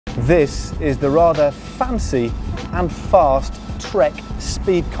This is the rather fancy and fast Trek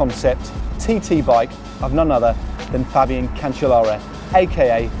Speed Concept TT bike of none other than Fabian Cancellara,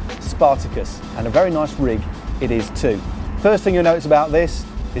 aka Spartacus, and a very nice rig it is too. First thing you'll notice about this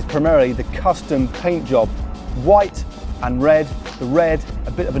is primarily the custom paint job. White and red, the red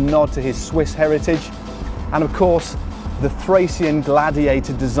a bit of a nod to his Swiss heritage, and of course the Thracian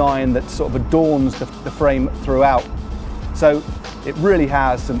gladiator design that sort of adorns the frame throughout. So it really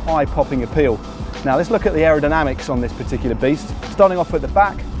has some eye-popping appeal. Now let's look at the aerodynamics on this particular beast. Starting off at the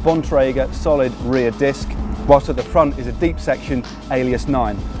back, Bontrager solid rear disc, whilst at the front is a deep section Aeolus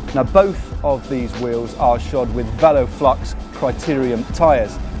 9. Now both of these wheels are shod with VeloFlex Criterium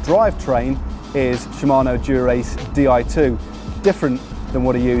tyres. Drivetrain is Shimano Dura-Ace Di2, different than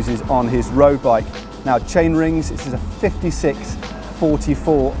what he uses on his road bike. Now chain rings, this is a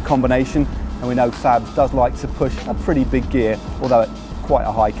 56-44 combination, and we know Fabs does like to push a pretty big gear, although at quite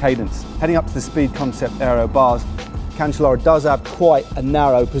a high cadence. Heading up to the Speed Concept aero bars, Cancellara does have quite a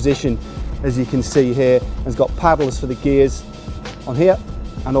narrow position, as you can see here. Has got paddles for the gears on here,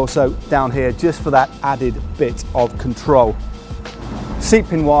 and also down here, just for that added bit of control. Seat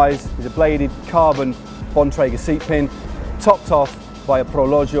pin wise is a bladed carbon Bontrager seat pin, topped off by a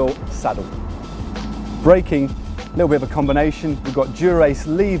Prologio saddle. Braking, a little bit of a combination. We've got Dura-Ace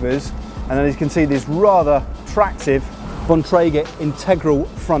levers, and then as you can see, these rather attractive Bontrager integral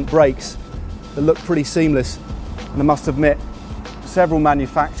front brakes that look pretty seamless. And I must admit, several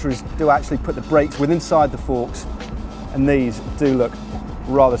manufacturers do actually put the brakes within inside the forks, and these do look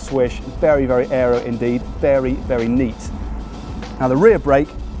rather swish. Very, very aero indeed. Very, very neat. Now the rear brake,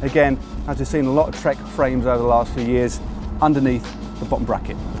 again, as we've seen a lot of Trek frames over the last few years, underneath the bottom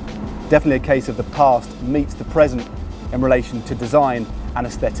bracket. Definitely a case of the past meets the present in relation to design and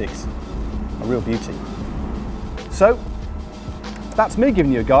aesthetics. A real beauty. So, that's me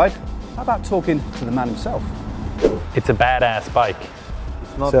giving you a guide. How about talking to the man himself? It's a badass bike.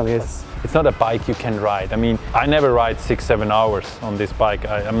 Certainly is. It's not a bike you can ride. I mean, I never ride 6-7 hours on this bike.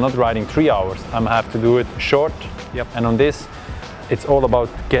 I'm not riding 3 hours. I have to do it short. Yep. And on this, it's all about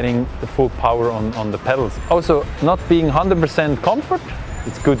getting the full power on the pedals. Also, not being 100% comfort.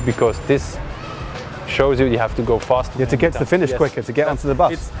 It's good because this shows you have to go faster. You have to get to the finish quicker to get onto the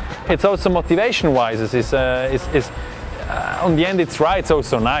bus. It's also motivation-wise. On the end, it's right. It's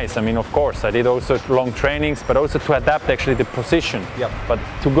also nice. I mean, of course, I did also long trainings, but also to adapt actually the position. Yep. But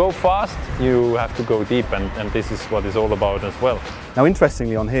to go fast, you have to go deep, and this is what it's all about as well. Now,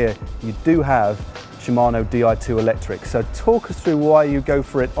 interestingly, on here, you do have Shimano Di2 electric. So talk us through why you go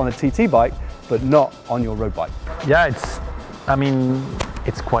for it on a TT bike, but not on your road bike. Yeah,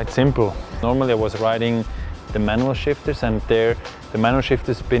 it's quite simple. Normally I was riding the manual shifters, and there the manual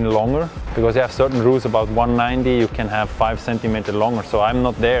shifters been longer because they have certain rules about 190 you can have 5 centimeters longer, so I'm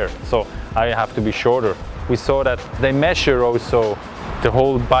not there, so I have to be shorter. We saw that they measure also the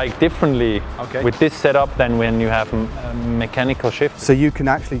whole bike differently with this setup than when you have mechanical shift. So you can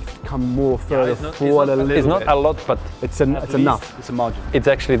actually come more further forward a little bit. It's not a lot, but it's enough. It's a margin. It's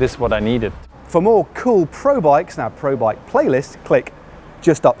actually this what I needed. For more cool pro bikes, now pro bike playlist, click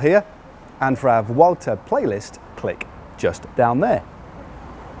just up here, and for our Vuelta playlist, click just down there.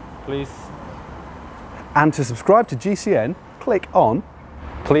 Please. And to subscribe to GCN, click on.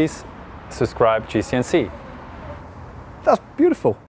 Please subscribe GCNC. That's beautiful.